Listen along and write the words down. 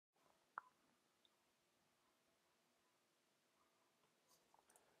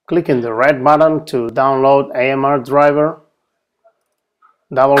click in the red button to download AMR driver.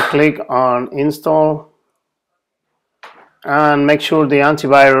 Double click on install and make sure the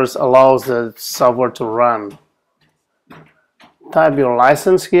antivirus allows the software to run. Type your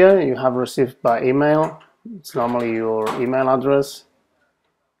license here you have received by email. It's normally your email address.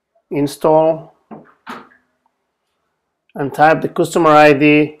 Install and type the customer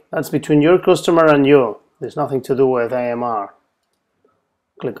ID. That's between your customer and you. There's nothing to do with AMR.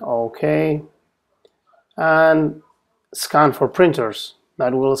 Click OK and scan for printers.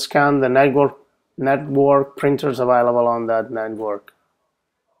 That will scan the network printers available on that network.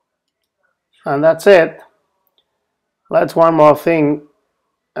 And that's it. Let's one more thing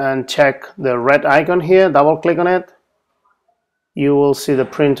and check the red icon here. Double click on it. You will see the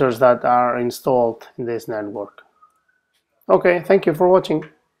printers that are installed in this network. Okay, thank you for watching.